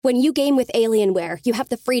When you game with Alienware, you have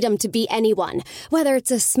the freedom to be anyone, whether it's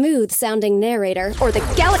a smooth-sounding narrator or the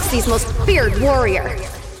galaxy's most feared warrior.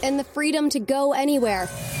 And the freedom to go anywhere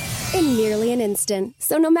in merely an instant.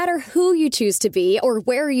 So no matter who you choose to be or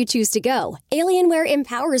where you choose to go, Alienware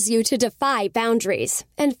empowers you to defy boundaries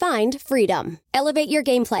and find freedom. Elevate your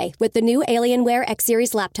gameplay with the new Alienware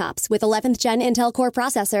X-Series laptops with 11th Gen Intel Core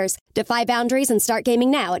processors. Defy boundaries and start gaming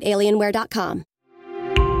now at alienware.com.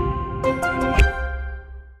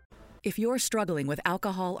 If you're struggling with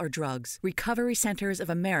alcohol or drugs, Recovery Centers of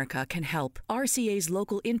America can help. RCA's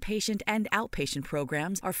local inpatient and outpatient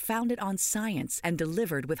programs are founded on science and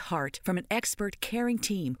delivered with heart from an expert, caring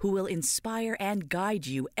team who will inspire and guide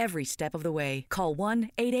you every step of the way. Call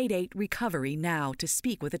 1-888-RECOVERY now to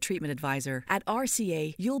speak with a treatment advisor. At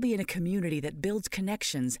RCA, you'll be in a community that builds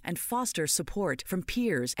connections and fosters support from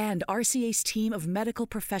peers and RCA's team of medical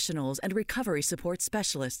professionals and recovery support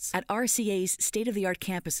specialists. At RCA's state-of-the-art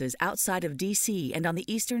campuses outside of D.C. and on the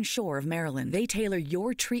Eastern Shore of Maryland, they tailor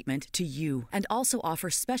your treatment to you and also offer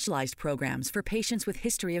specialized programs for patients with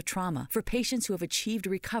history of trauma, for patients who have achieved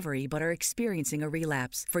recovery but are experiencing a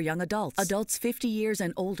relapse, for young adults, adults 50 years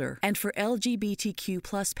and older, and for LGBTQ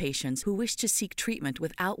plus patients who wish to seek treatment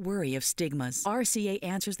without worry of stigmas. RCA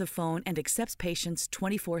answers the phone and accepts patients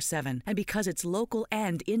 24/7. And because it's local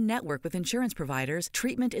and in-network with insurance providers,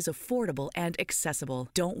 treatment is affordable and accessible.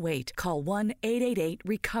 Don't wait. Call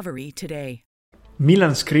 1-888-RECOVERY today.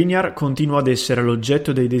 Milan Skriniar continua ad essere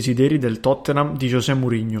l'oggetto dei desideri del Tottenham di José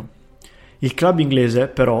Mourinho. Il club inglese,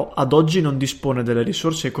 però, ad oggi non dispone delle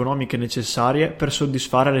risorse economiche necessarie per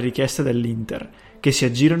soddisfare le richieste dell'Inter, che si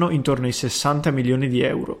aggirano intorno ai 60 milioni di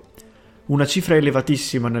euro. Una cifra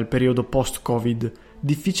elevatissima nel periodo post-Covid,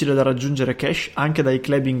 difficile da raggiungere cash anche dai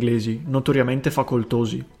club inglesi, notoriamente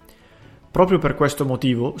facoltosi. Proprio per questo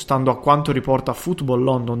motivo, stando a quanto riporta Football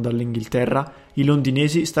London dall'Inghilterra, i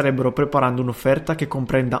londinesi starebbero preparando un'offerta che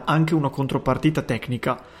comprenda anche una contropartita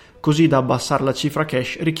tecnica, così da abbassare la cifra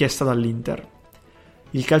cash richiesta dall'Inter.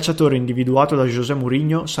 Il calciatore individuato da José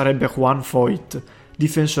Mourinho sarebbe Juan Foyth,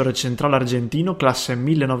 difensore centrale argentino classe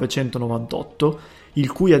 1998, il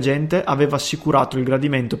cui agente aveva assicurato il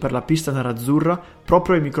gradimento per la pista nerazzurra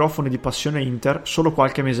proprio ai microfoni di Passione Inter solo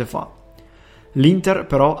qualche mese fa. L'Inter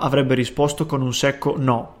però avrebbe risposto con un secco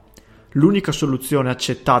no. L'unica soluzione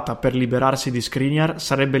accettata per liberarsi di Skriniar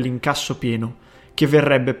sarebbe l'incasso pieno, che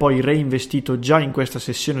verrebbe poi reinvestito già in questa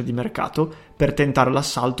sessione di mercato per tentare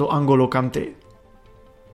l'assalto N'Golo Kanté.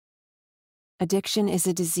 Addiction is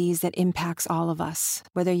a disease that impacts all of us.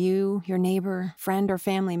 Whether you, your neighbor, friend, or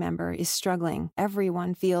family member is struggling,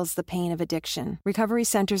 everyone feels the pain of addiction. Recovery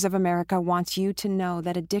Centers of America wants you to know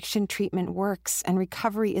that addiction treatment works and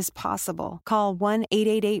recovery is possible. Call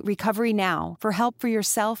 1-888-RECOVERY now for help for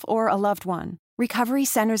yourself or a loved one. Recovery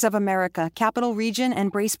Centers of America, Capital Region,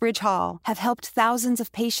 and Bracebridge Hall have helped thousands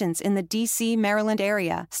of patients in the D.C., Maryland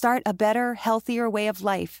area start a better, healthier way of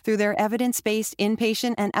life through their evidence-based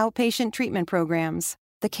inpatient and outpatient treatment programs.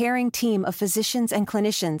 The caring team of physicians and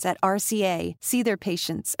clinicians at RCA see their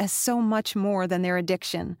patients as so much more than their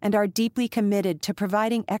addiction and are deeply committed to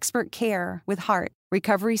providing expert care with heart.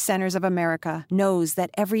 Recovery Centers of America knows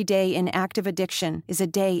that every day in active addiction is a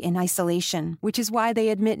day in isolation, which is why they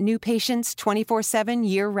admit new patients 24/7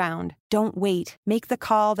 year-round. Don't wait. Make the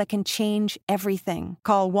call that can change everything.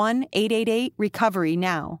 Call 1-888-RECOVERY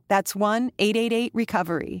now. That's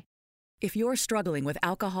 1-888-RECOVERY. If you're struggling with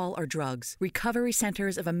alcohol or drugs, Recovery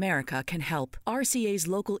Centers of America can help. RCA's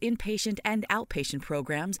local inpatient and outpatient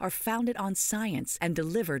programs are founded on science and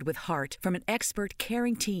delivered with heart from an expert,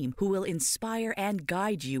 caring team who will inspire and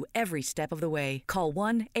guide you every step of the way. Call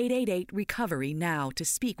 1-888-RECOVERY now to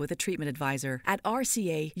speak with a treatment advisor. At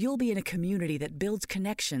RCA, you'll be in a community that builds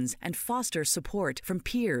connections and fosters support from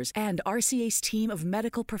peers and RCA's team of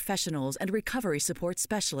medical professionals and recovery support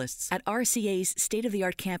specialists. At RCA's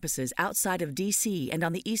state-of-the-art campuses outside of D.C. and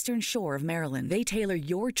on the Eastern Shore of Maryland, they tailor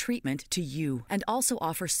your treatment to you and also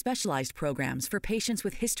offer specialized programs for patients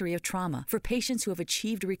with history of trauma, for patients who have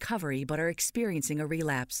achieved recovery but are experiencing a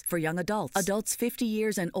relapse, for young adults, adults 50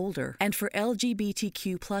 years and older, and for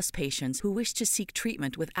LGBTQ plus patients who wish to seek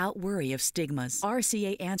treatment without worry of stigmas.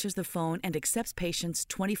 RCA answers the phone and accepts patients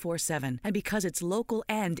 24/7. And because it's local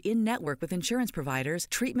and in-network with insurance providers,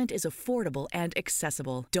 treatment is affordable and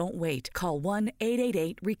accessible. Don't wait. Call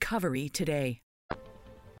 1-888-RECOVERY today.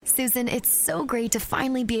 Susan, it's so great to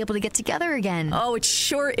finally be able to get together again. Oh, it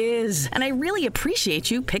sure is. And I really appreciate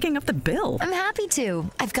you picking up the bill. I'm happy to.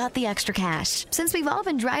 I've got the extra cash. Since we've all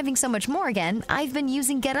been driving so much more again, I've been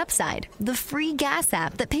using Get Upside, the free gas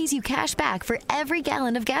app that pays you cash back for every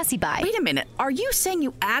gallon of gas you buy. Wait a minute. Are you saying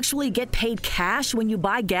you actually get paid cash when you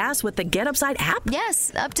buy gas with the Get Upside app?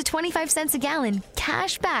 Yes, up to 25 cents a gallon.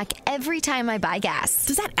 Cash back every time I buy gas.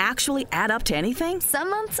 Does that actually add up to anything? Some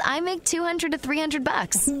months I make $200 to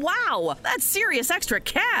 $300. Wow, that's serious extra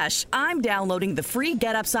cash. I'm downloading the free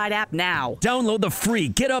Get Upside app now. Download the free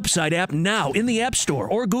Get Upside app now in the App Store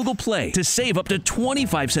or Google Play to save up to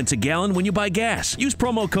 25 cents a gallon when you buy gas. Use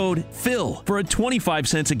promo code PHIL for a 25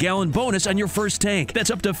 cents a gallon bonus on your first tank. That's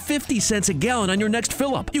up to 50 cents a gallon on your next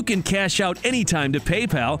fill-up. You can cash out anytime to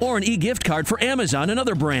PayPal or an e-gift card for Amazon and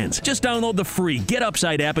other brands. Just download the free Get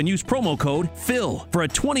Upside app and use promo code PHIL for a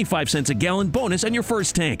 25 cents a gallon bonus on your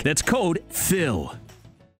first tank. That's code PHIL.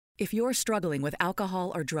 If you're struggling with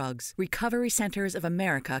alcohol or drugs, Recovery Centers of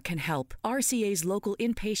America can help. RCA's local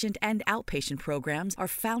inpatient and outpatient programs are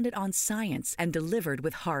founded on science and delivered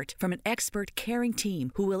with heart from an expert, caring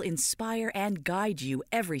team who will inspire and guide you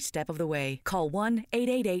every step of the way. Call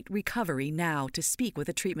 1-888-RECOVERY now to speak with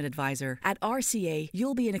a treatment advisor. At RCA,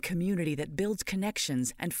 you'll be in a community that builds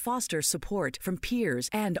connections and fosters support from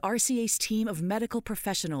peers and RCA's team of medical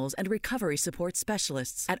professionals and recovery support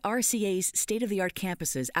specialists. At RCA's state-of-the-art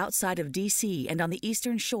campuses outside of D.C. and on the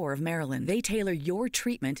Eastern Shore of Maryland, they tailor your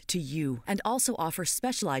treatment to you and also offer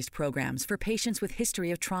specialized programs for patients with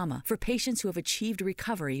history of trauma, for patients who have achieved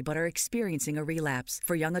recovery but are experiencing a relapse,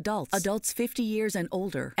 for young adults, adults 50 years and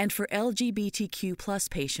older, and for LGBTQ plus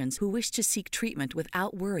patients who wish to seek treatment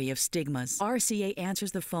without worry of stigmas. RCA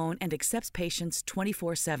answers the phone and accepts patients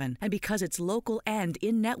 24/7. And because it's local and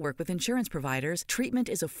in-network with insurance providers, treatment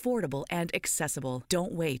is affordable and accessible.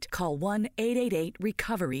 Don't wait. Call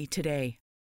 1-888-RECOVERY today.